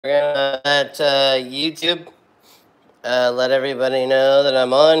We're gonna let YouTube let everybody know that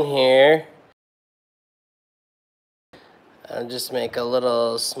I'm on here. I'll just make a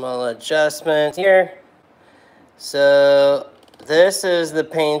little small adjustment here. So this is the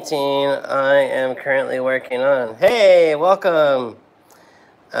painting I am currently working on. Hey, welcome.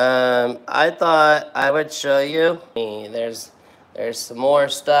 I thought I would show you. There's some more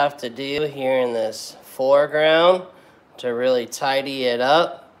stuff to do here in this foreground to really tidy it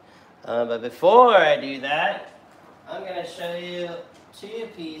up. But before I do that, I'm going to show you two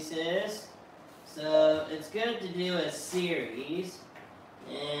pieces. So it's good to do a series.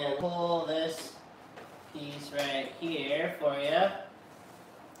 And pull this piece right here for you.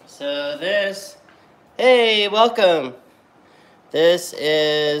 So this, hey, welcome. This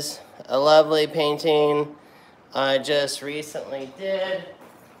is a lovely painting I just recently did.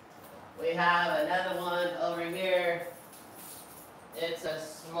 We have another one over here. It's a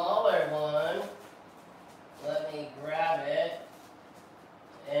smaller one. Let me grab it.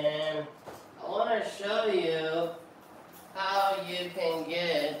 And I want to show you how you can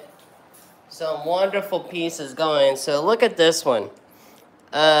get some wonderful pieces going. So look at this one.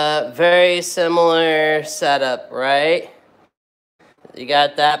 Very similar setup, right? You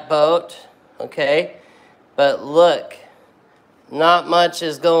got that boat, okay? But look, not much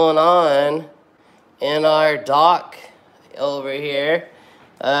is going on in our dock over here.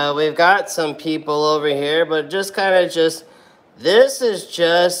 We've got some people over here, but just kind of this is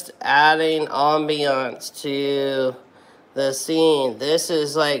just adding ambiance to the scene. This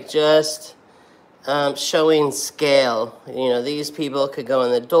is like just showing scale. You know, these people could go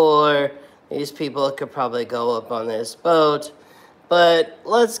in the door. These people could probably go up on this boat. But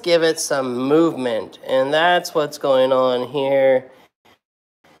let's give it some movement. And that's what's going on here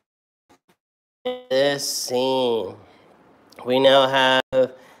in this scene. We now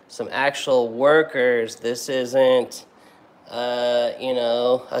have some actual workers. This isn't, you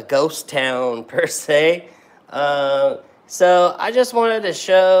know, a ghost town per se. So I just wanted to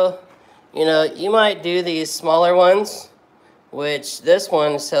show, you know, you might do these smaller ones, which this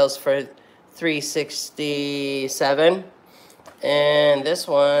one sells for $367, and this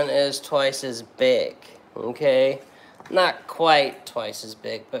one is twice as big. Okay, not quite twice as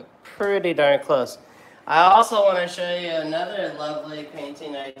big, but pretty darn close. I also want to show you another lovely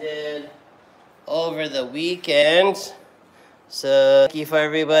painting I did over the weekend. So thank you for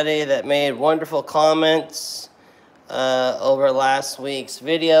everybody that made wonderful comments over last week's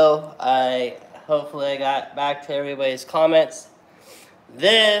video. Hopefully I got back to everybody's comments.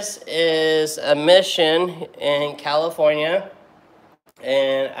 This is a mission in California,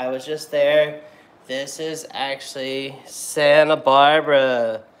 and I was just there. This is actually Santa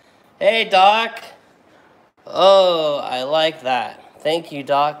Barbara. Hey, Doc. Oh, I like that. Thank you,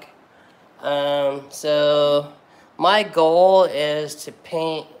 Doc. So my goal is to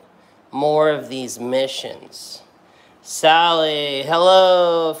paint more of these missions. Sally,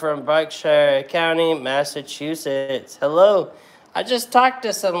 hello from Berkshire County, Massachusetts. Hello. I just talked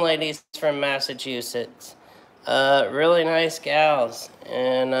to some ladies from Massachusetts. Really nice gals.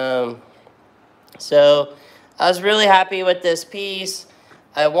 And so I was really happy with this piece.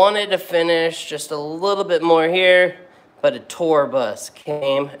 I wanted to finish just a little bit more here, but a tour bus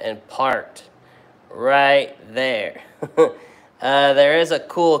came and parked right there. There is a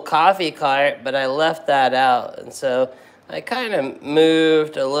cool coffee cart, but I left that out. And so I kind of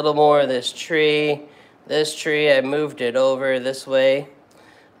moved a little more of this tree. This tree, I moved it over this way.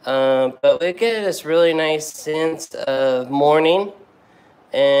 But we get this really nice sense of morning.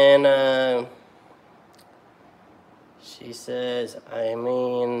 And she says,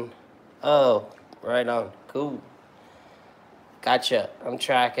 oh, right on. Cool. Gotcha. I'm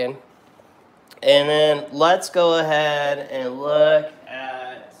tracking. And then let's go ahead and look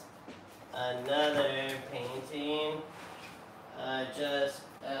at another painting I just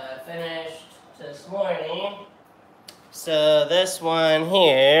finished this morning. So this one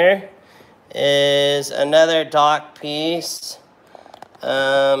here is another dock piece.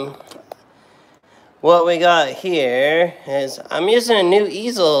 What we got here is I'm using a new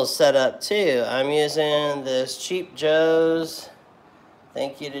easel setup too. I'm using this Cheap Joe's.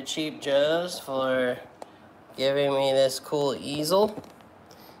 Thank you to Cheap Joe's for giving me this cool easel.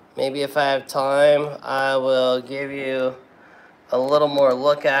 Maybe if I have time, I will give you a little more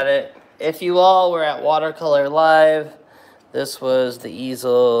look at it. If you all were at Watercolor Live, this was the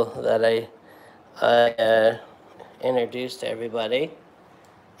easel that I introduced to everybody.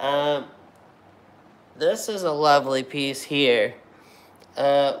 This is a lovely piece here.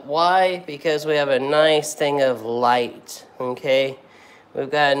 Why? Because we have a nice thing of light, okay? We've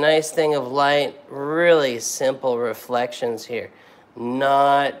got a nice thing of light, really simple reflections here.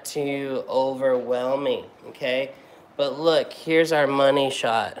 Not too overwhelming, okay? But look, here's our money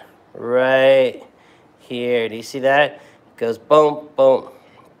shot right here. Do you see that? It goes boom, boom.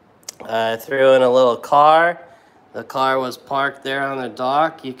 I threw in a little car. The car was parked there on the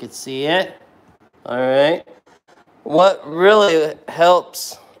dock. You could see it. All right. What really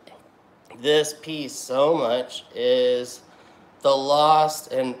helps this piece so much is the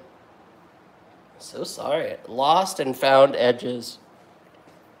lost and found edges.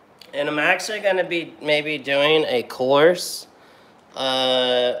 And I'm actually going to be maybe doing a course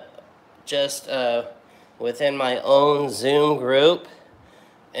just within my own Zoom group.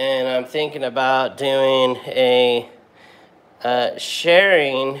 And I'm thinking about doing a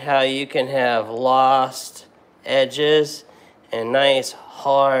sharing how you can have lost edges and nice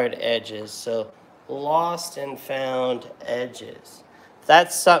hard edges. So lost and found edges. If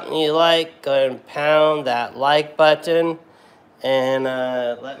that's something you like, go ahead and pound that like button and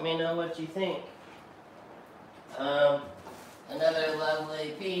let me know what you think. Another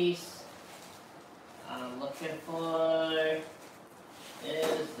lovely piece I'm looking for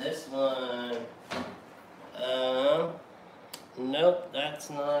is this one. Nope, that's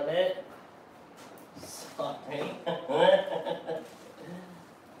not it. Sorry.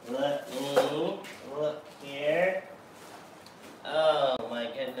 Let me look here. Oh my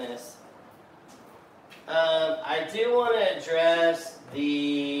goodness. I do want to address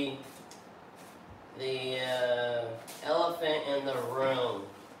the elephant in the room.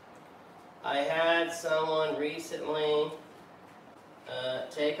 I had someone recently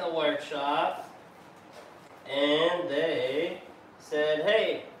take a workshop, and they said,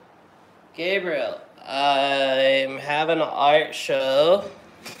 "Hey, Gabriel, I'm having an art show."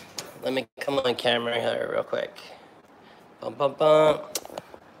 Let me come on camera here real quick. Bum, bum, bum.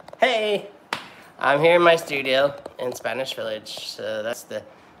 Hey, I'm here in my studio in Spanish Village, so that's the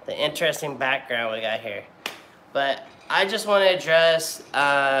interesting background we got here. But I just want to address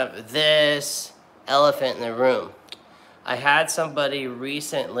this elephant in the room. I had somebody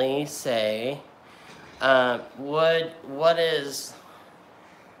recently say, what is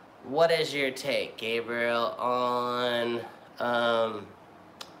your take, Gabriel, on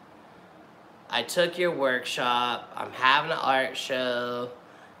I took your workshop, I'm having an art show,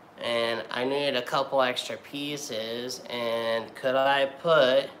 and I need a couple extra pieces, and could I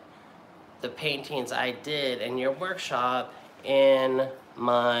put the paintings I did in your workshop in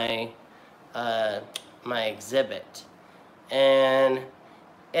my my exhibit? And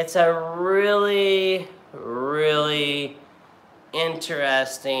it's a really, really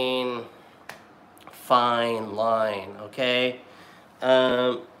interesting fine line, okay?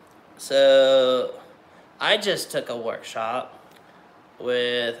 So I just took a workshop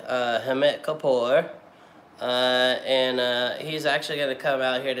with Hamid Kapoor, and he's actually going to come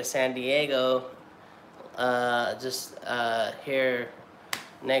out here to San Diego here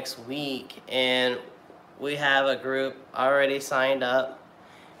next week, and we have a group already signed up,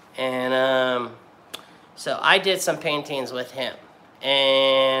 and so I did some paintings with him.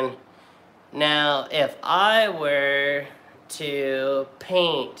 And now if I were to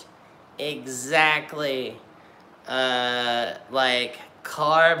paint exactly like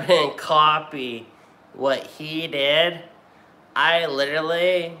carbon copy what he did, I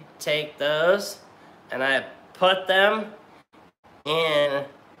literally take those and I put them in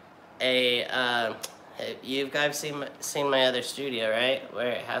a you guys seen my other studio, right, where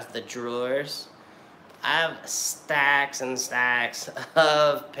it has the drawers. I have stacks and stacks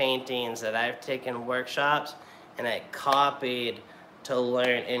of paintings that I've taken workshops and I copied to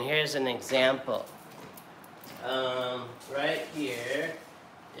learn. And here's an example. Right here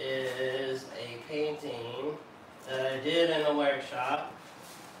is a painting that I did in a workshop.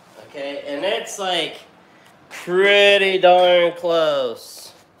 Okay, and it's like pretty darn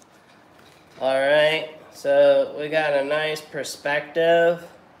close. Alright, so we got a nice perspective.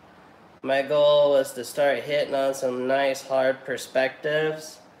 My goal was to start hitting on some nice hard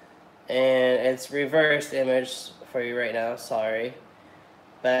perspectives. And it's reversed image for you right now, sorry.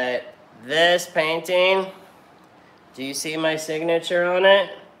 But this painting, do you see my signature on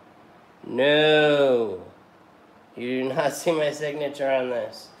it? No. You do not see my signature on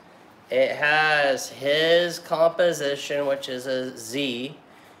this. It has his composition, which is a Z,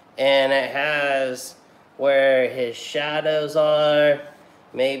 and it has where his shadows are,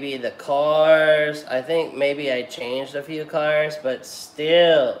 maybe the cars. I think maybe I changed a few cars, but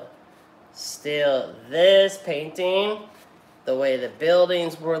still, this painting, the way the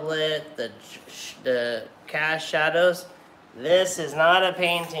buildings were lit, the cast shadows, This is not a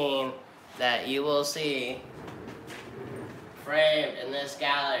painting that you will see framed in this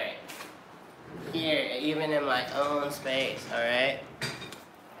gallery. Here, even in my own space, alright?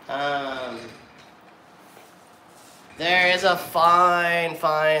 There is a fine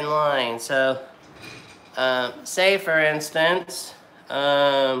line. So, say for instance,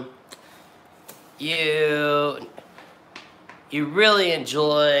 you really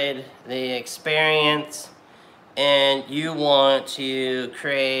enjoyed the experience and you want to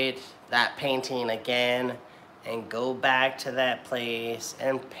create that painting again and go back to that place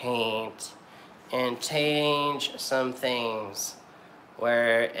and paint and change some things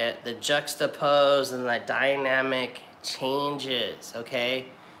where the juxtapose and the dynamic changes, okay?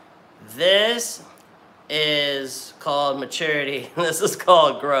 This is called maturity. This is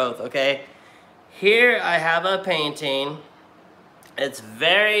called growth, okay? Here I have a painting. It's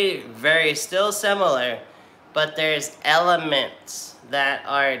very still similar, but there's elements that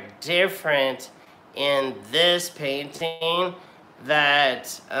are different in this painting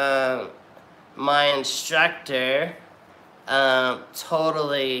that my instructor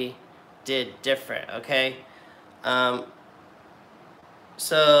totally did different, okay?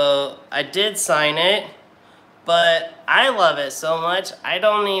 So I did sign it, but I love it so much, I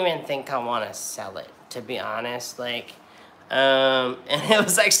don't even think I want to sell it, to be honest. Like, and it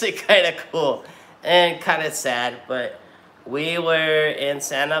was actually kind of cool and kind of sad, but we were in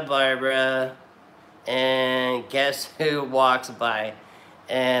Santa Barbara, and guess who walks by?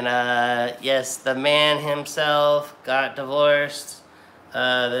 And yes, the man himself got divorced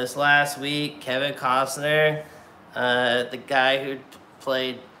this last week, Kevin Costner, the guy who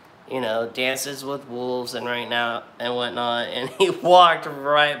played, you know, Dances with Wolves and right now and whatnot, and he walked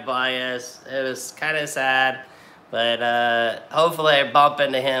right by us. It was kind of sad, but hopefully I bump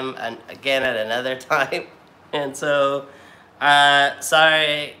into him again at another time. And so,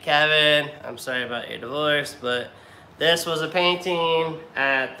 sorry, Kevin, I'm sorry about your divorce, but this was a painting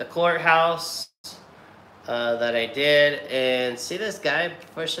at the courthouse that I did, and see this guy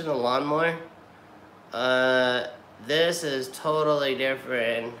pushing the lawnmower? This is totally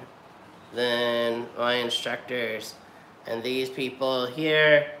different than my instructors and these people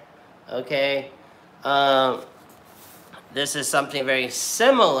here, okay? This is something very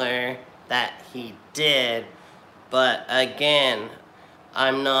similar that he did, but again,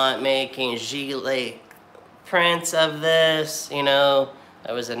 I'm not making gilet prints of this, you know.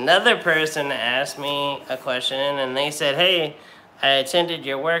 There was another person that asked me a question and they said, hey, I attended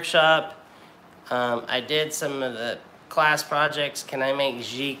your workshop. I did some of the class projects. Can I make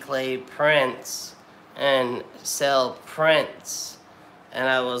giclée prints and sell prints? And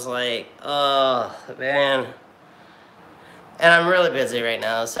I was like, oh, man. And I'm really busy right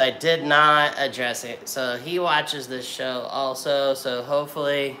now, so I did not address it. So he watches this show also, so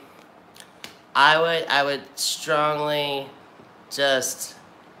hopefully I would strongly just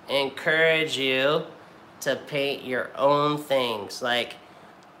encourage you to paint your own things. Like,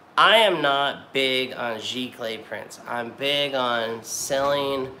 I am not big on giclée prints. I'm big on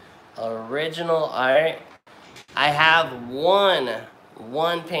selling original art. I have one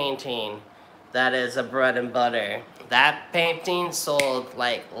painting that is a bread and butter. That painting sold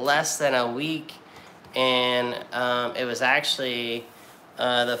like less than a week, and it was actually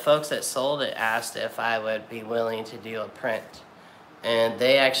the folks that sold it asked if I would be willing to do a print, and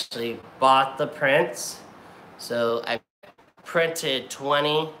they actually bought the prints. So I printed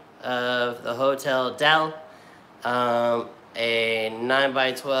 20 of the Hotel Del, a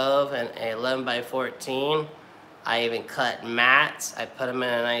 9x12 and a 11x14. I even cut mats. I put them in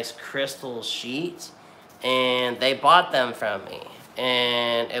a nice crystal sheet, and they bought them from me,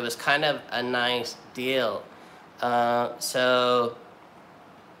 and it was kind of a nice deal. So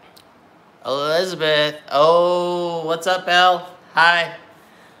Elizabeth, oh, what's up, Elle? Hi.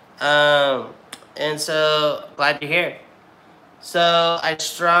 And so glad you're here. So I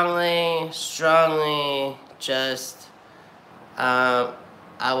strongly just, I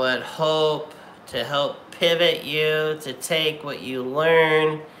would hope to help pivot you to take what you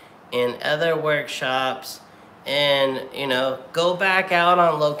learn in other workshops and, you know, go back out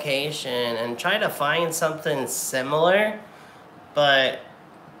on location and try to find something similar, but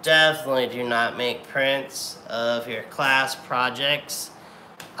definitely do not make prints of your class projects.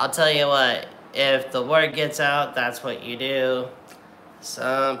 I'll tell you what, if the word gets out, that's what you do.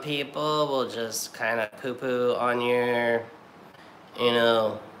 Some people will just kind of poo-poo on your, you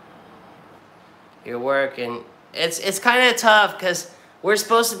know, your work, and it's kind of tough because we're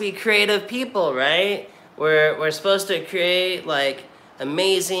supposed to be creative people, right? We're supposed to create like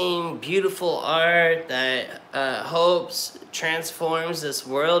amazing, beautiful art that hopes transforms this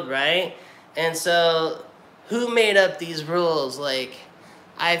world, right? And so, who made up these rules? Like,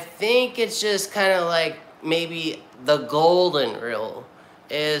 I think it's just kind of like maybe the golden rule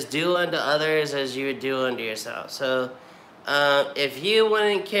is do unto others as you would do unto yourself. So, if you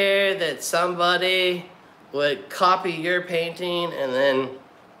wouldn't care that somebody would copy your painting and then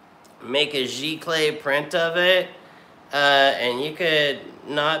make a giclée print of it, and you could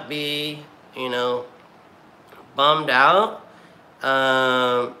not be, you know, bummed out,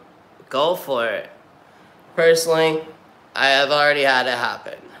 go for it. Personally, I have already had it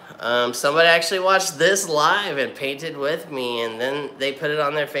happen. Somebody actually watched this live and painted with me, and then they put it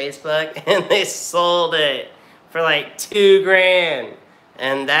on their Facebook and they sold it for like $2,000.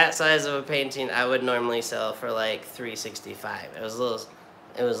 And that size of a painting I would normally sell for like $365. It was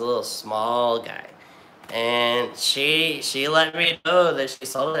a little small guy. And she let me know that she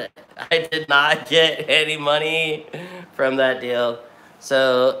sold it. I did not get any money from that deal.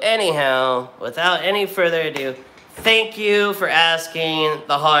 So anyhow, without any further ado, thank you for asking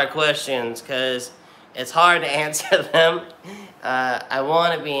the hard questions, because it's hard to answer them. I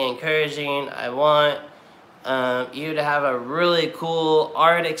want to be encouraging. I want you to have a really cool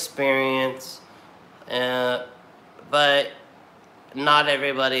art experience, but not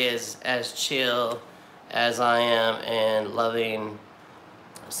everybody is as chill as I am and loving.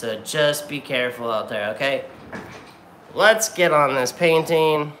 So just be careful out there, okay? Let's get on this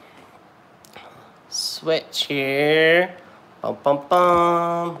painting. Switch here. Bum, bum,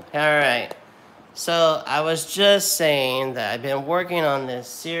 bum. All right. So I was just saying that I've been working on this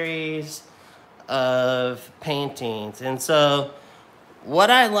series of paintings. And so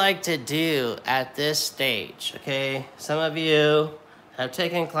what I like to do at this stage, okay, some of you have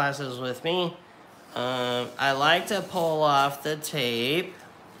taken classes with me. I like to pull off the tape.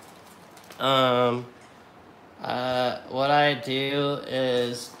 What I do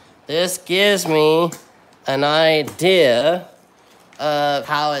is this gives me an idea of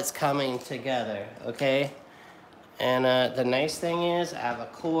how it's coming together, okay? And the nice thing is I have a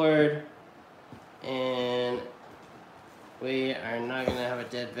cord, and we are not gonna have a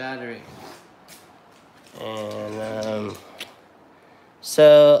dead battery. And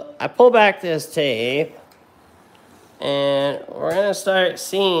so I pull back this tape, and we're gonna start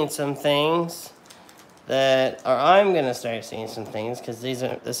seeing some things that, or I'm gonna start seeing some things, because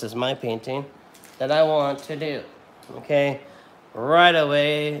this is my painting, that I want to do, okay? Right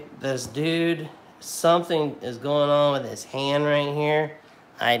away, this dude, something is going on with his hand right here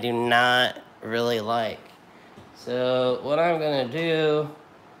I do not really like. So what I'm gonna do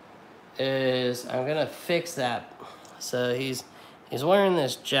is I'm gonna fix that. So he's wearing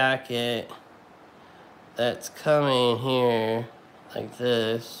this jacket that's coming here like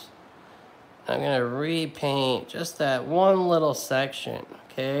this. I'm gonna repaint just that one little section,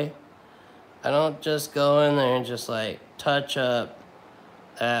 okay? I don't just go in there and just like touch up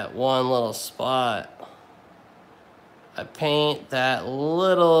that one little spot. I paint that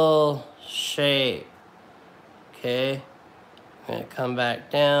little shape, okay? I'm gonna come back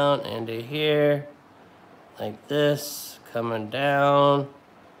down into here like this, coming down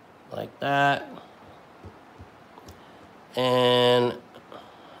like that, and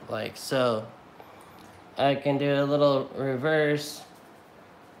like so. I can do a little reverse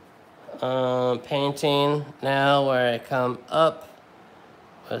painting now, where I come up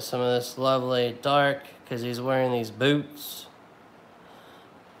with some of this lovely dark, because he's wearing these boots.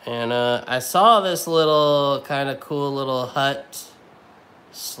 And I saw this little kind of cool little hut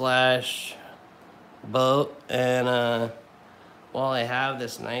slash boat, and while I have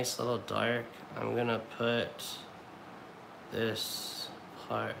this nice little dark, I'm gonna put this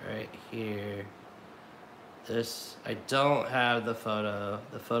part right here. This, I don't have the photo.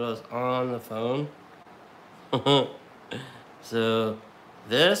 The photo's on the phone. So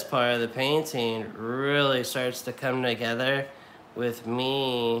this part of the painting really starts to come together with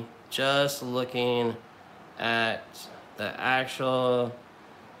me just looking at the actual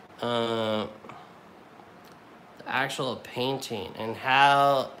painting and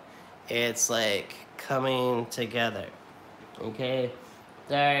how it's like coming together. Okay,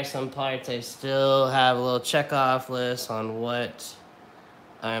 there are some parts I still have a little check-off list on what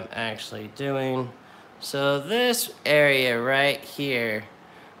I'm actually doing. So this area right here,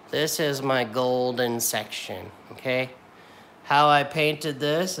 this is my golden section, okay? How I painted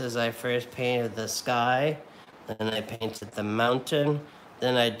this is I first painted the sky, then I painted the mountain,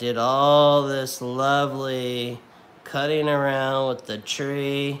 then I did all this lovely cutting around with the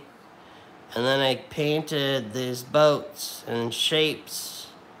tree, And then I painted these boats and shapes.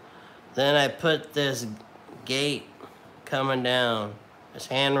 Then I put this gate coming down, this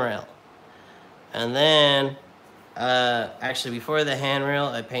handrail. And then, actually before the handrail,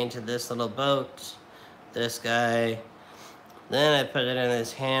 I painted this little boat, this guy. Then I put it in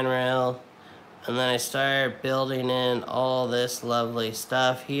this handrail. And then I started building in all this lovely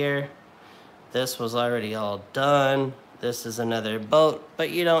stuff here. This was already all done. This is another boat,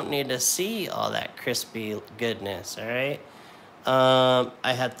 but you don't need to see all that crispy goodness, all right?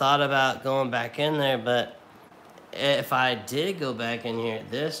 I had thought about going back in there, but if I did go back in here,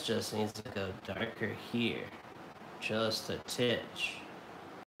 this just needs to go darker here. Just a titch.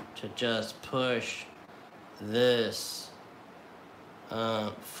 To just push this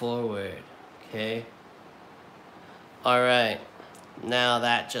forward, okay? All right, now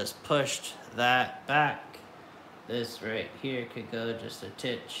that just pushed that back. This right here could go just a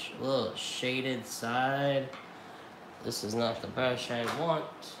titch, a little shaded side. This is not the brush I want.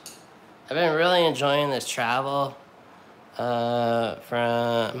 I've been really enjoying this travel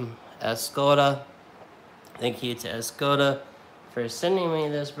from Escoda. Thank you to Escoda for sending me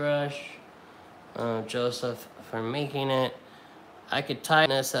this brush. Joseph for making it. I could tighten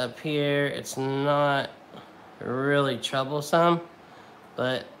this up here. It's not really troublesome,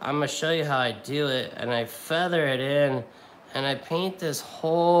 but I'm gonna show you how I do it. And I feather it in and I paint this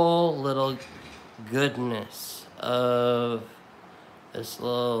whole little goodness of this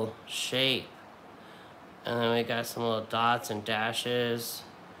little shape. And then we got some little dots and dashes,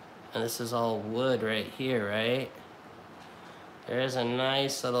 and this is all wood right here, right? There's a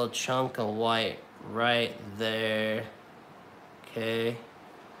nice little chunk of white right there, okay,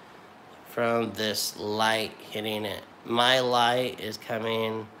 from this light hitting it. My light is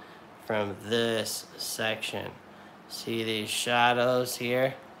coming from this section. See these shadows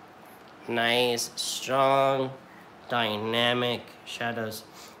here? Nice, strong, dynamic shadows.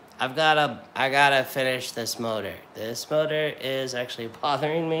 I gotta finish this motor. This motor is actually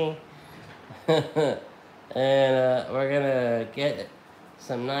bothering me. And we're gonna get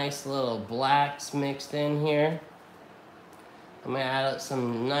some nice little blacks mixed in here. I'm gonna add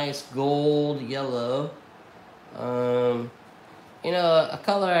some nice gold yellow. You know, a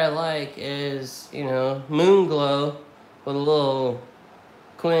color I like is, you know, moon glow with a little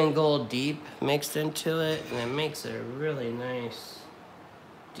Queen Gold Deep mixed into it, and it makes a really nice,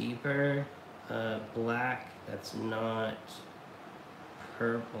 deeper black that's not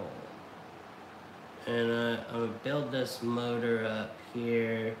purple. And I'm gonna build this motor up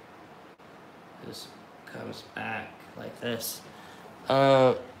here. This comes back like this.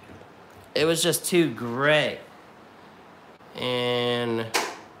 It was just too gray. And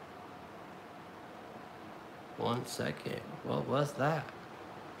 1 second, what was that?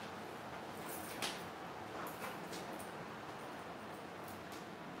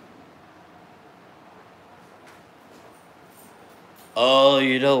 Oh,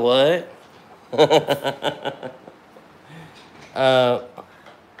 you know what?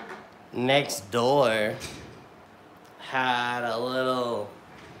 Next door had a little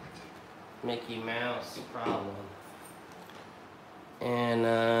Mickey Mouse problem. And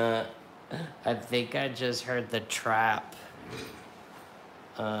I think I just heard the trap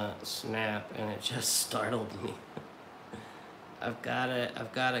snap, and it just startled me. I've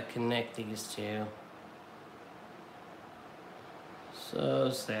gotta connect these two.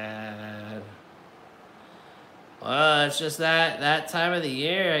 So sad. Well, it's just that time of the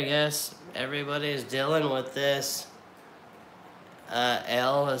year, I guess. Everybody's dealing with this.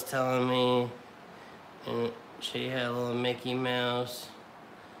 Elle was telling me, and she had a little Mickey Mouse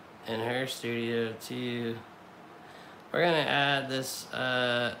in her studio too. We're gonna add this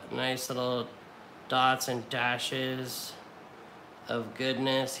nice little dots and dashes of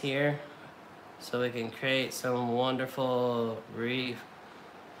goodness here, so we can create some wonderful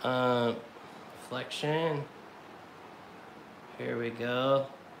reflection. Here we go.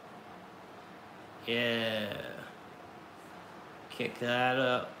 Yeah. Kick that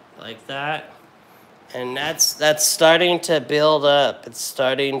up like that. And that's starting to build up. It's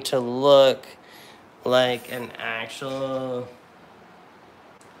starting to look like an actual,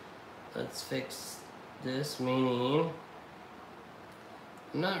 let's fix this, meaning,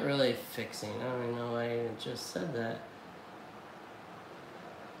 I'm not really fixing, I don't even know why I just said that.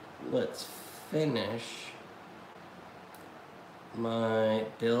 Let's finish my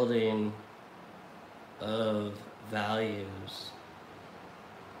building of values.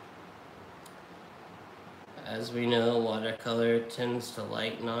 As we know, watercolor tends to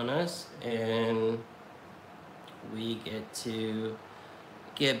lighten on us, and we get to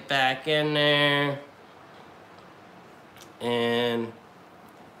get back in there and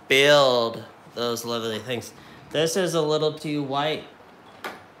build those lovely things. This is a little too white,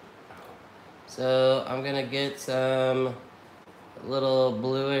 so I'm gonna get some little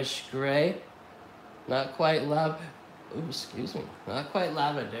bluish gray. Not quite excuse me, not quite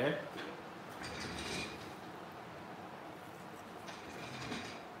lavender.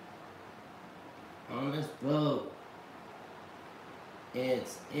 On this boat,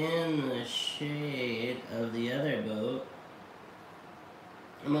 it's in the shade of the other boat.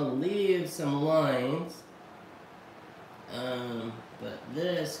 I'm gonna leave some lines, but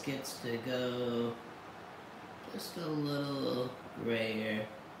this gets to go just a little grayer.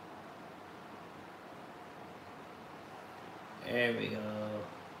 There we go.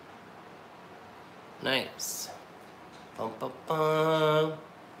 Nice. Bum, bum, bum.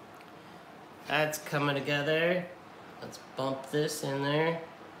 That's coming together. Let's bump this in there.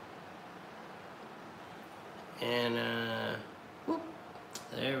 And, whoop.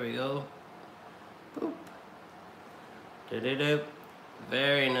 There we go. Boop. Do-do-do.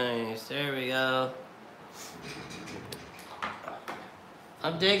 Very nice. There we go.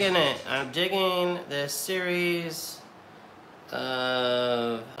 I'm digging it. I'm digging this series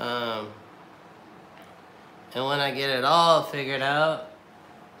of, and when I get it all figured out,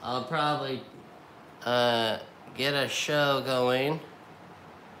 I'll probably get a show going,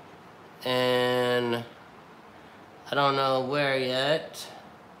 and I don't know where yet,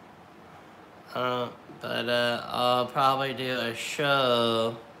 but I'll probably do a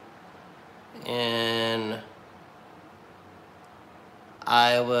show, and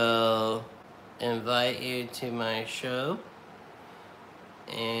I will invite you to my show,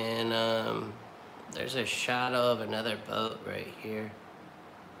 and there's a shadow of another boat right here.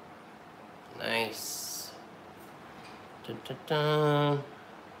 Nice. Dun, dun, dun.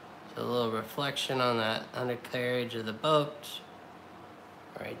 So a little reflection on that undercarriage of the boat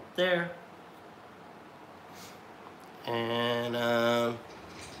right there. And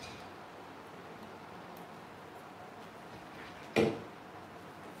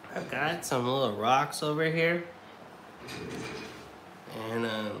I've got some little rocks over here, and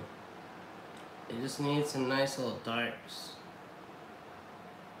they just need some nice little darks.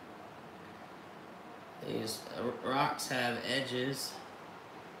 These rocks have edges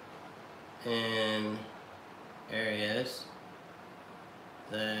and areas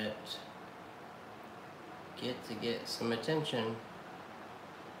that get some attention.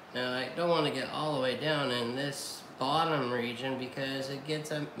 Now, I don't want to get all the way down in this bottom region because it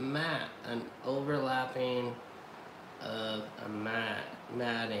gets a mat, an overlapping of a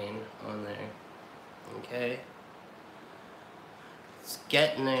matting on there. Okay? It's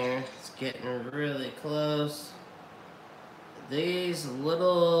getting there. It's getting really close. These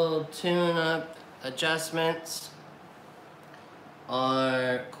little tune-up adjustments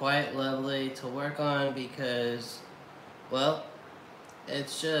are quite lovely to work on because, well,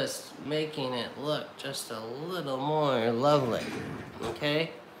 it's just making it look just a little more lovely,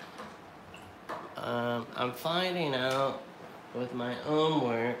 okay? I'm finding out with my own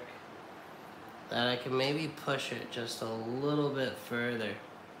work that I can maybe push it just a little bit further.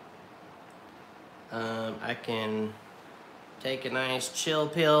 I can take a nice chill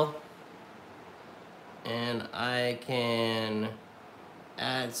pill and I can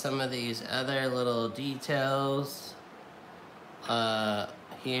add some of these other little details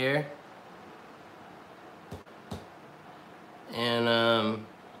here, and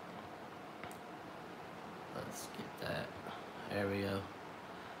let's get that, there we go,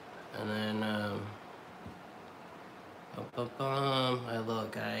 and then my little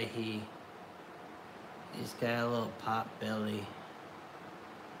guy, he's got a little pop belly,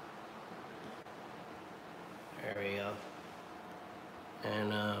 there we go,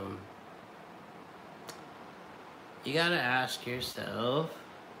 and you gotta ask yourself,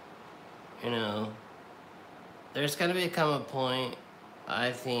 you know, there's gonna become a point,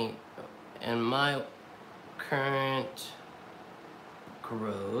 I think, in my current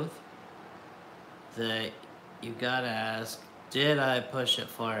growth, that you gotta ask, did I push it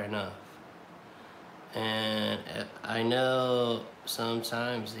far enough? And I know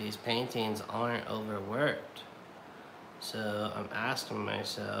sometimes these paintings aren't overworked, so I'm asking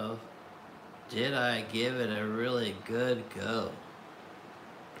myself, did I give it a really good go?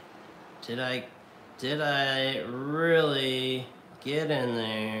 Did I really get in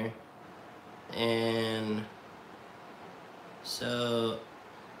there? And so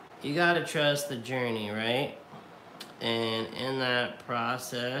you gotta trust the journey, right? And in that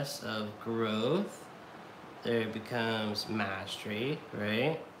process of growth, there becomes mastery,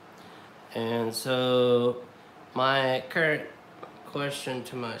 right? And so my current question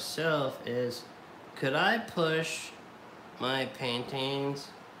to myself is, could I push my paintings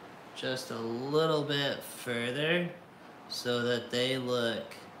just a little bit further so that they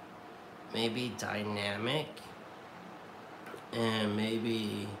look maybe dynamic and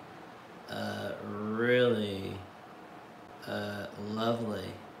maybe really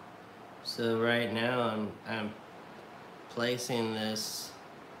lovely? So right now I'm placing this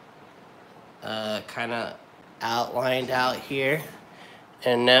kind of outlined out here,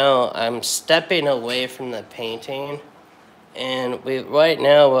 and now I'm stepping away from the painting, and right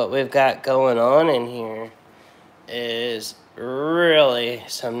now what we've got going on in here is really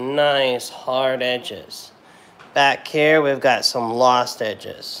some nice hard edges. Back here we've got some lost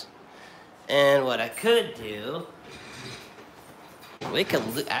edges, and what I could do, we could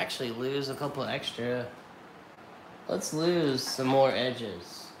actually lose a couple extra. Let's lose some more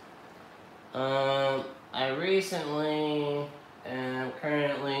edges. I recently am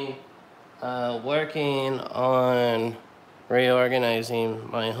currently working on reorganizing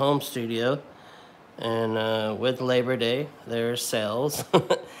my home studio, and with Labor Day there's sales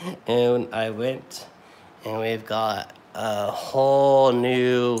and I went and we've got a whole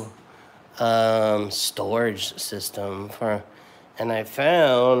new storage system and I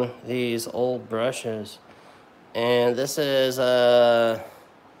found these old brushes, and this is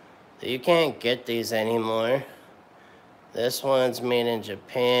you can't get these anymore. This one's made in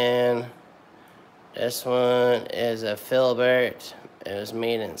Japan. This one is a filbert. It was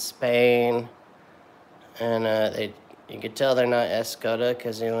made in Spain. And you can tell they're not Escoda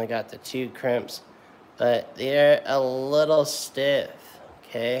because they only got the 2 crimps. But they're a little stiff,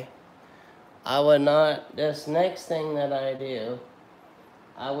 okay? I would not, this next thing that I do,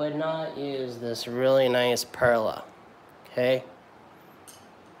 I would not use this really nice perla, okay?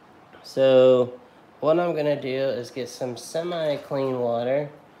 So what I'm gonna do is get some semi-clean water,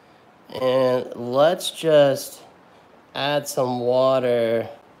 and let's just add some water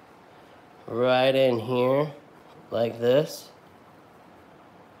right in here like this,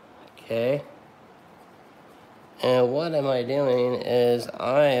 okay? And what am I doing is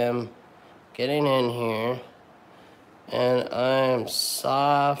I am getting in here and I'm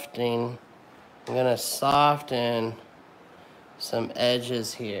softening. I'm gonna soften some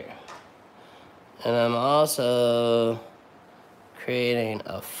edges here. And I'm also creating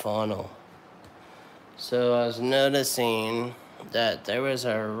a funnel. So I was noticing that there was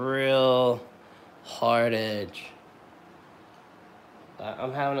a real hard edge.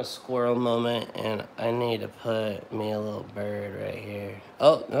 I'm having a squirrel moment, and I need to put me a little bird right here.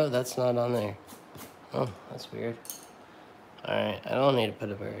 Oh, no, that's not on there. Oh, that's weird. Alright, I don't need to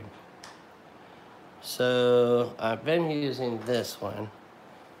put a bird. So I've been using this one.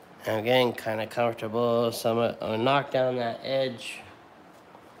 I'm getting kind of comfortable, so I'm gonna knock down that edge.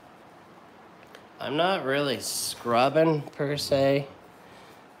 I'm not really scrubbing per se.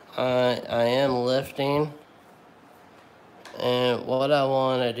 I am lifting. And what I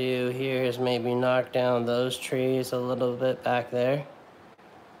want to do here is maybe knock down those trees a little bit back there.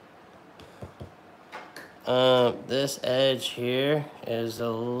 This edge here is a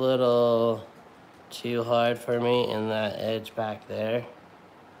little too hard for me, and that edge back there.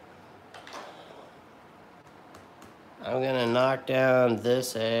 I'm gonna knock down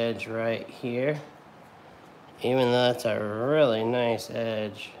this edge right here. Even though that's a really nice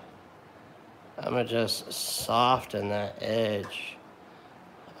edge, I'm gonna just soften that edge.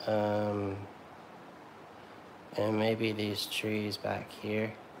 And maybe these trees back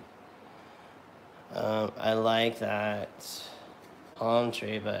here. I like that palm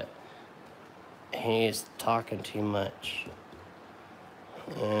tree, but he's talking too much.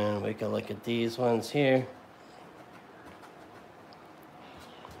 And we can look at these ones here.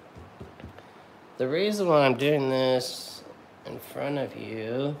 The reason why I'm doing this in front of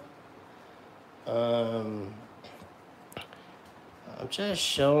you, I'm just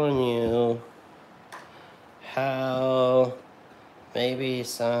showing you how maybe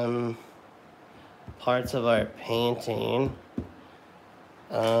some parts of our painting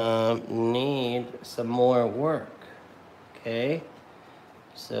need some more work, okay?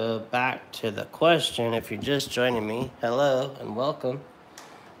 So back to the question, if you're just joining me, hello and welcome.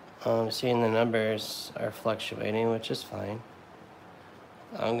 Seeing the numbers are fluctuating, which is fine.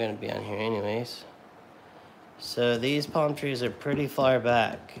 I'm gonna be on here anyways. So these palm trees are pretty far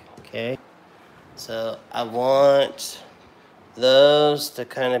back, okay? So I want those to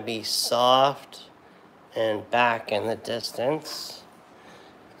kind of be soft and back in the distance.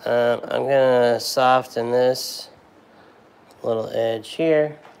 I'm gonna soften this little edge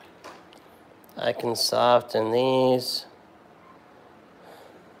here. I can soften these.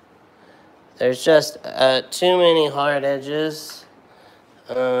 There's just too many hard edges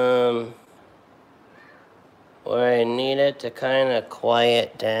where I need it to kind of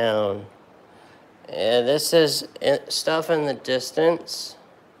quiet down. Yeah, this is stuff in the distance.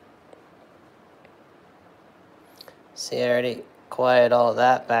 See, I already quiet all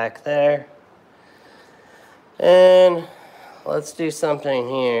that back there. And let's do something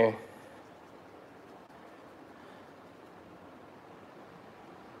here.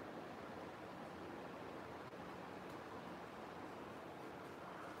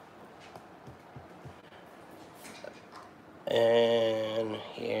 And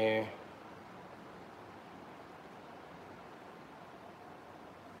here.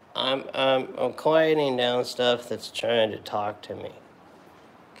 I'm quieting down stuff that's trying to talk to me.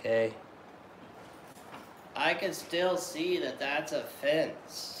 Okay. I can still see that that's a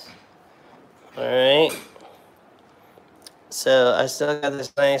fence. All right. So I still got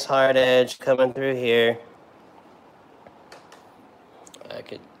this nice hard edge coming through here. I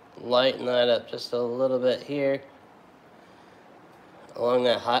could lighten that up just a little bit here. Along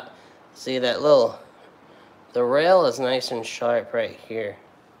that hot, see that little, the rail is nice and sharp right here.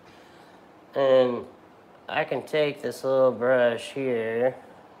 And I can take this little brush here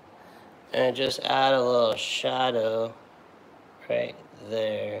and just add a little shadow right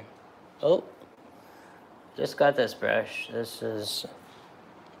there. Oh, just got this brush. This is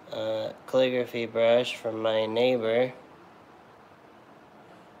a calligraphy brush from my neighbor.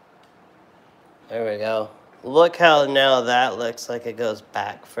 There we go. Look how now that looks like it goes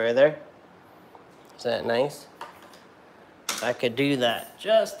back further. Is that nice? I could do that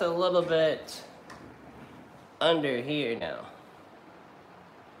just a little bit under here now.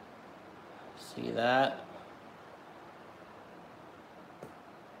 See that?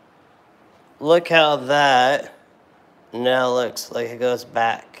 Look how that now looks like it goes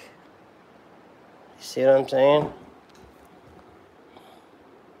back. You see what I'm saying?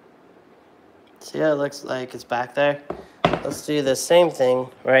 See how it looks like it's back there? Let's do the same thing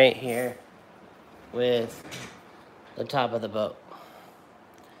right here with the top of the boat.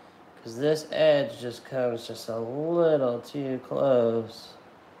 Because this edge just comes just a little too close.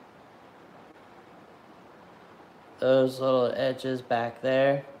 Those little edges back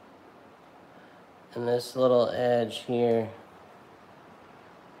there. And this little edge here.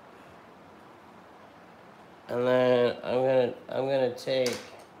 And then I'm gonna take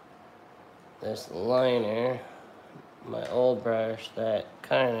this liner, my old brush that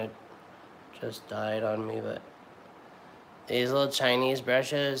kind of just died on me, but these little Chinese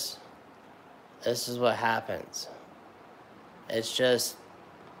brushes, this is what happens. It's just,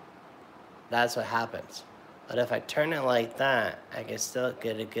 that's what happens. But if I turn it like that, I can still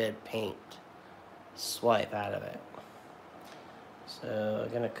get a good paint swipe out of it. So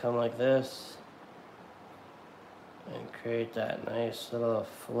I'm gonna come like this and create that nice little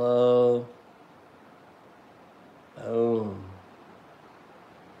flow. Boom.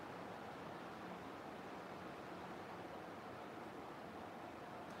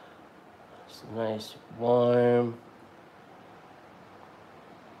 It's nice, warm.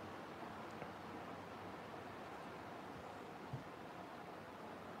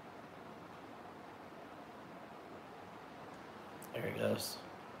 There it goes.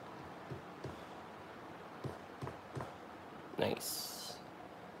 Nice.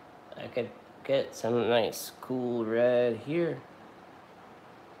 I could get some nice cool red here.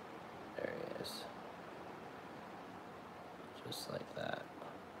 There he is. Just like that.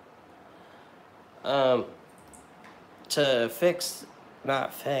 To fix,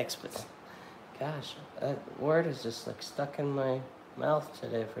 not fix, but gosh, that word is just like stuck in my mouth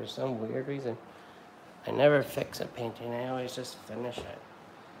today for some weird reason. I never fix a painting, I always just finish it.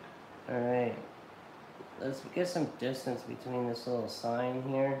 Alright, let's get some distance between this little sign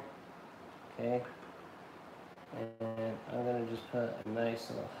here. Okay, and I'm gonna just put a nice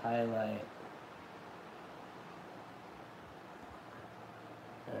little highlight.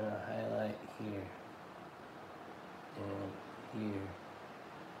 And a highlight here. And here.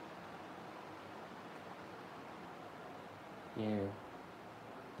 Here.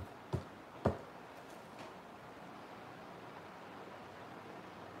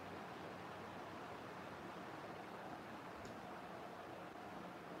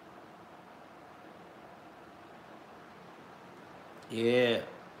 Yeah.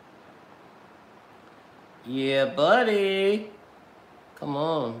 Yeah, buddy. Come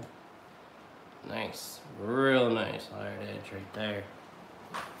on. Nice. Real nice hard edge right there.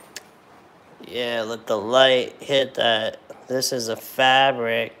 Yeah, let the light hit that. This is a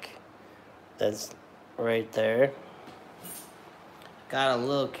fabric that's right there. Got a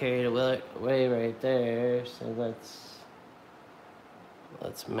little carried away right there, so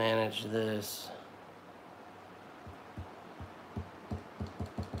let's manage this.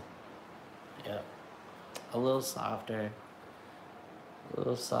 Yep, a little softer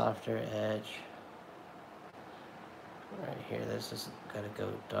edge. Right here, this is gotta go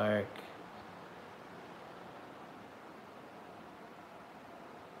dark.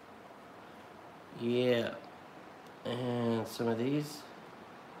 Yeah, and some of these.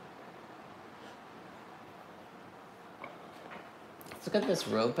 Let's look at this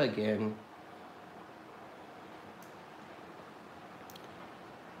rope again.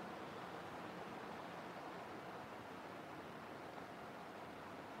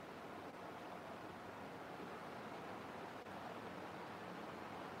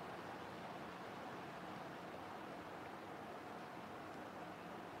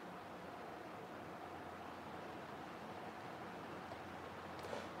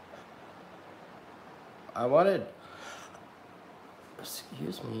 I wanted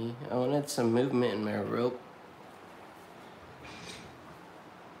some movement in my rope.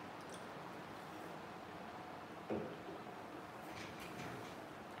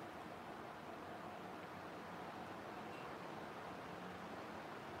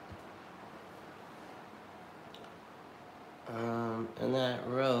 And that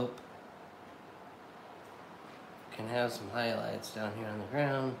rope can have some highlights down here on the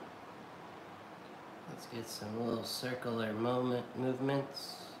ground. Let's get some little circular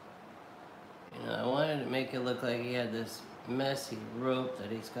movements. You know, I wanted to make it look like he had this messy rope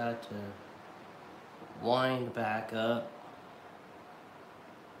that he's got to wind back up.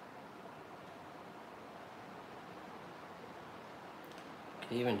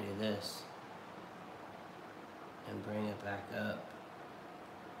 Could even do this and bring it back up.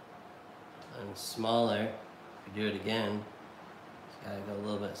 And smaller, if you do it again, it's gotta go a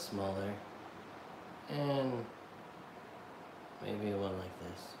little bit smaller. And maybe one like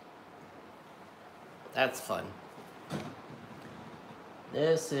this. That's fun.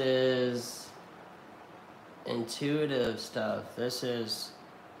 This is intuitive stuff. This is,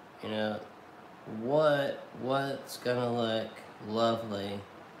 you know, what's gonna look lovely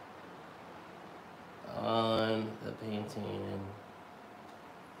on the painting. And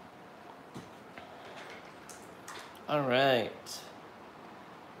all right,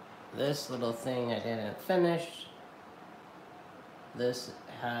 this little thing I didn't finish. This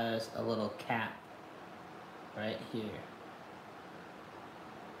has a little cap right here.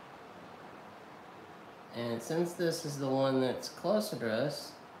 And since this is the one that's closer to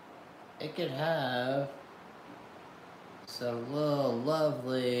us, it could have some little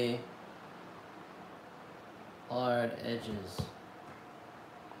lovely hard edges.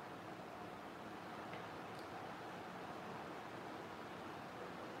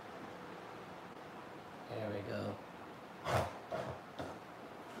 There we go.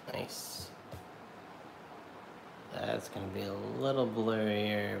 Nice. That's gonna be a little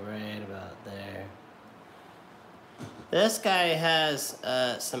blurrier right about there. This guy has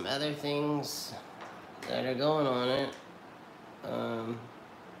some other things that are going on it.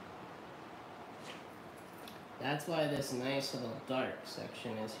 That's why this nice little dark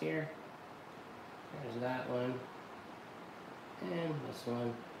section is here. There's that one. And this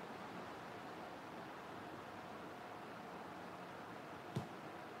one.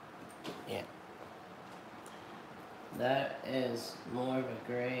 Yeah. That is more of a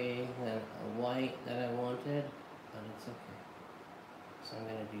gray than a white that I wanted, but it's okay. So I'm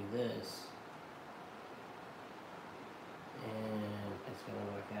going to do this. And it's going to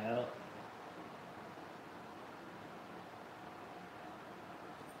work out.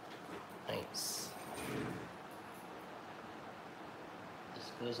 Nice. This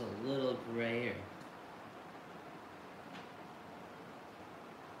goes a little grayer.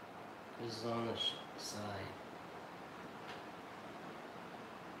 This is on the side.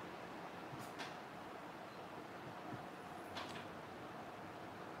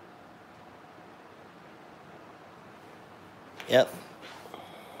 Yep.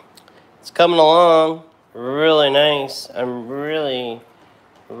 It's coming along really nice. I'm really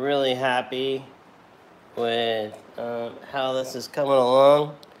happy with how this is coming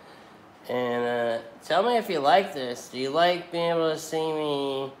along. And tell me if you like this. Do you like being able to see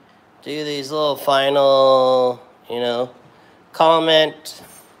me do these little final, you know, comment?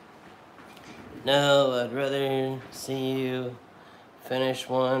 No, I'd rather see you finish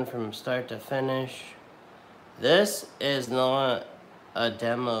one from start to finish. This is not a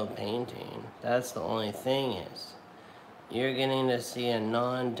demo painting. That's the only thing is, you're getting to see a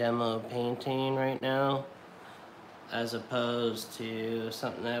non-demo painting right now, as opposed to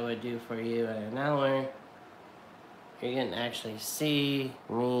something I would do for you in an hour. You're getting to actually see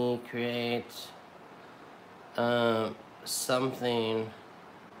me create something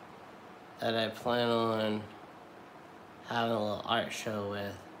that I plan on having a little art show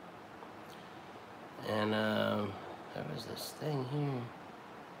with. And there was this thing here.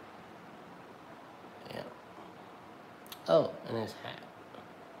 Yeah. Oh, and his hat.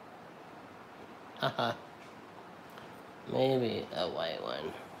 Haha. Maybe a white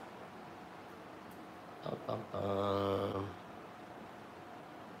one. Bum, bum, bum.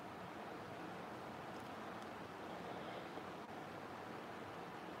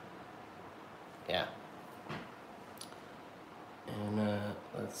 Yeah. And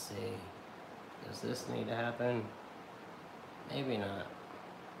let's see. Does this need to happen? Maybe not.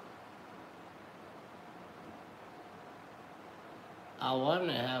 I want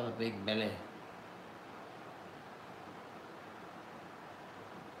to have a big belly.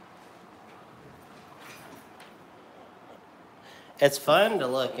 It's fun to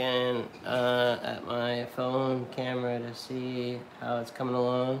look in at my phone camera to see how it's coming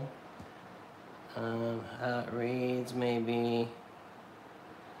along, how it reads maybe.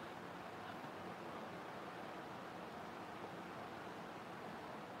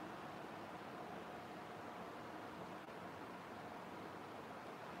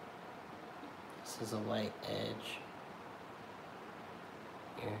 This is a white edge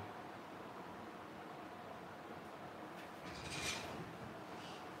here.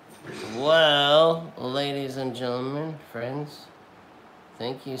 Well, ladies and gentlemen, friends,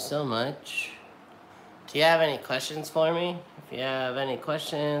 thank you so much. Do you have any questions for me? If you have any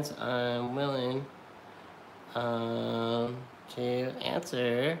questions, I'm willing to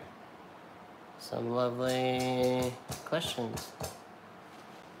answer some lovely questions.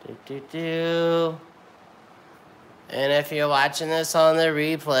 And if you're watching this on the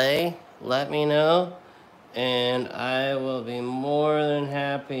replay, let me know, and I will be more than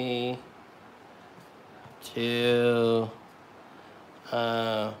happy to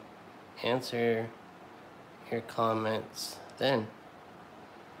answer your comments then.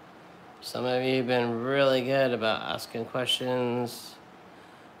 Some of you have been really good about asking questions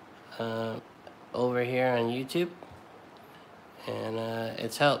over here on YouTube, and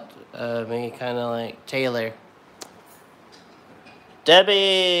it's helped me kind of like tailor. Debbie!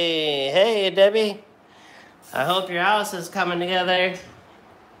 Hey, Debbie! I hope your house is coming together.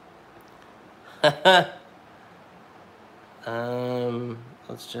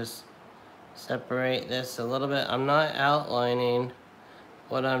 Let's just separate this a little bit. I'm not outlining.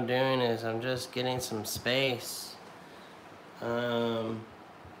 What I'm doing is I'm just getting some space right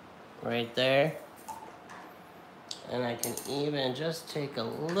there. And I can even just take a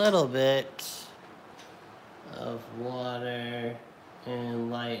little bit of water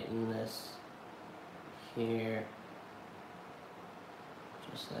and lighten this here.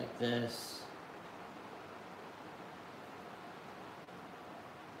 Just like this.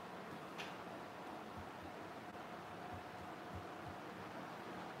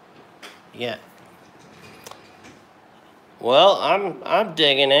 Yeah. Well, I'm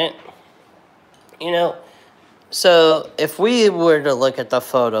digging it. You know, so if we were to look at the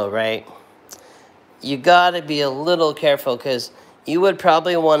photo, right? You got to be a little careful because you would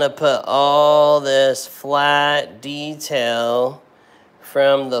probably want to put all this flat detail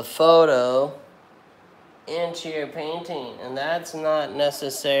from the photo into your painting, and that's not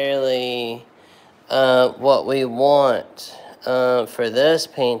necessarily what we want for this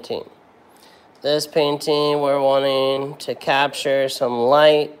painting. This painting, we're wanting to capture some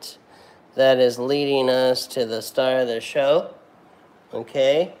light that is leading us to the star of the show,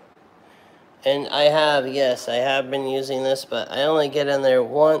 okay? And I have been using this, but I only get in there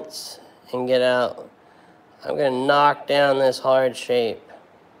once and get out. I'm going to knock down this hard shape.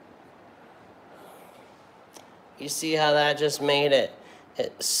 You see how that just made it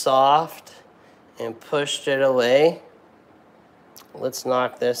soft and pushed it away? Let's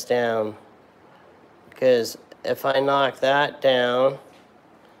knock this down. Because if I knock that down,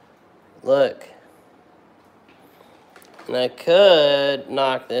 look. And I could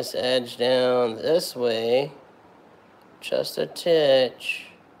knock this edge down this way, just a titch.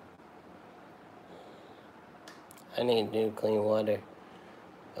 I need new clean water,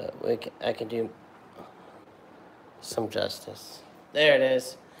 but I can do some justice. There it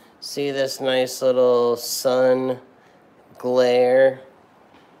is. See this nice little sun glare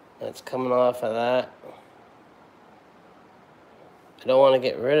that's coming off of that? I don't want to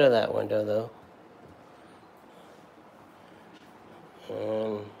get rid of that window though.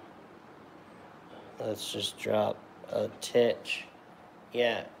 And let's just drop a titch.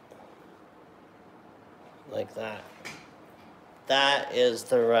 Yeah. Like that. That is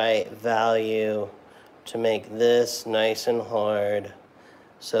the right value to make this nice and hard.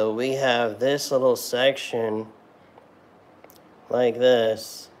 So we have this little section like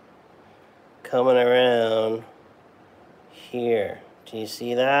this coming around here. Do you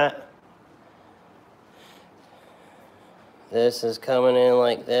see that? This is coming in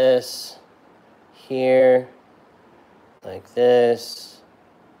like this, here, like this,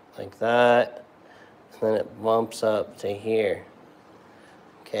 like that, and then it bumps up to here.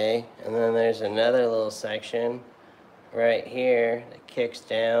 Okay, and then there's another little section right here that kicks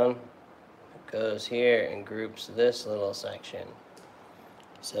down, goes here and groups this little section.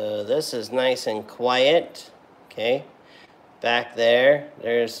 So this is nice and quiet. Okay, back there,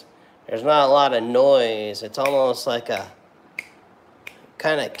 there's not a lot of noise. It's almost like a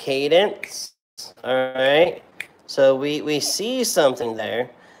kind of cadence. All right, so we see something there,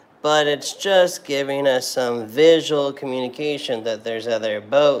 but it's just giving us some visual communication that there's other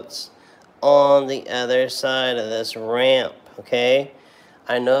boats on the other side of this ramp, okay?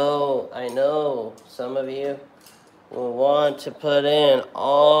 I know some of you will want to put in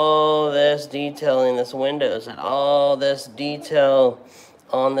all this detailing, this windows, and all this detail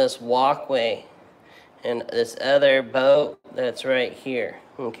on this walkway and this other boat that's right here,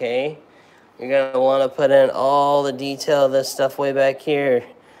 okay? You're gonna wanna put in all the detail of this stuff way back here.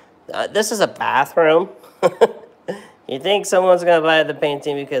 This is a bathroom. You think someone's gonna buy the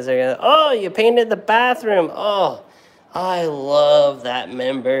painting because they're gonna, oh, you painted the bathroom. Oh, I love that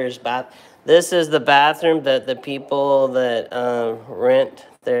members bath. This is the bathroom that the people that rent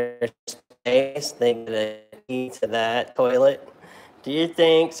their space, they get a key to that toilet. Do you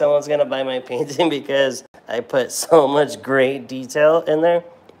think someone's gonna buy my painting because I put so much great detail in there?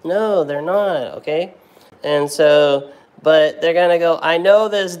 No, they're not, okay? And so, but they're gonna go, I know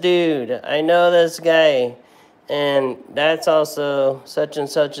this dude, I know this guy, and that's also such and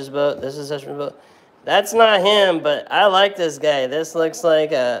such's boat, this is such a boat. That's not him, but I like this guy. This looks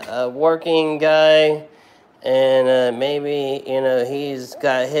like a working guy, and maybe, you know, he's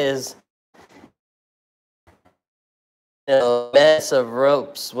got his mess of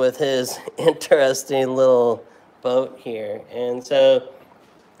ropes with his interesting little boat here. And so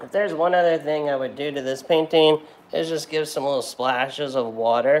if there's one other thing I would do to this painting is just give some little splashes of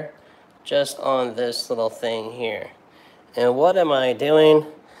water just on this little thing here. And what am I doing?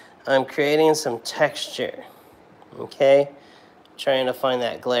 I'm creating some texture, okay? Trying to find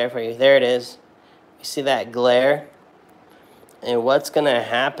that glare for you. There it is. You see that glare? And what's gonna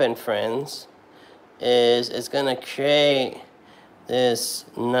happen, friends, is it's gonna create this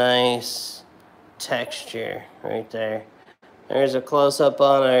nice texture right there. There's a close-up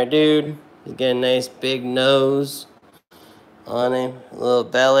on our dude. He's got a nice big nose on him, a little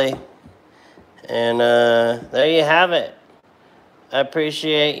belly. And there you have it. I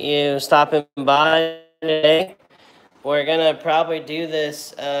appreciate you stopping by today. We're gonna probably do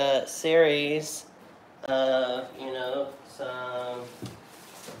this series of, you know, some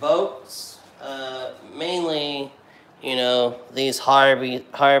boats, mainly, you know, these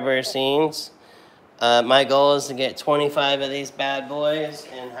harbor scenes. My goal is to get 25 of these bad boys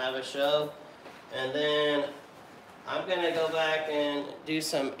and have a show. And then I'm gonna go back and do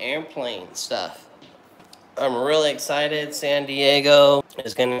some airplane stuff. I'm really excited. San Diego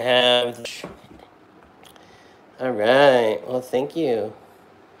is gonna have. All right, well, thank you.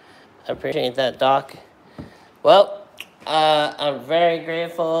 I appreciate that, Doc. Well, I'm very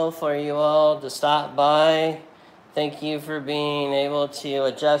grateful for you all to stop by. Thank you for being able to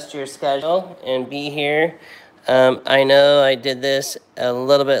adjust your schedule and be here. I know I did this a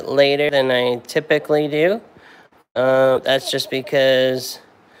little bit later than I typically do. That's just because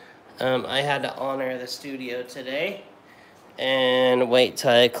I had to honor the studio today and wait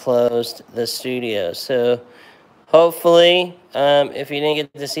till I closed the studio. So hopefully, if you didn't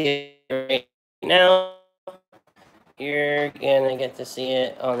get to see it right now, you're gonna get to see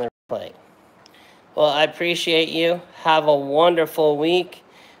it on the replay. Well, I appreciate you. Have a wonderful week.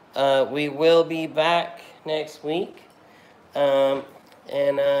 We will be back next week. And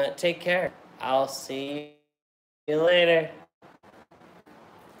take care. I'll see you later.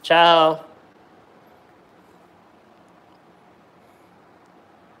 Ciao.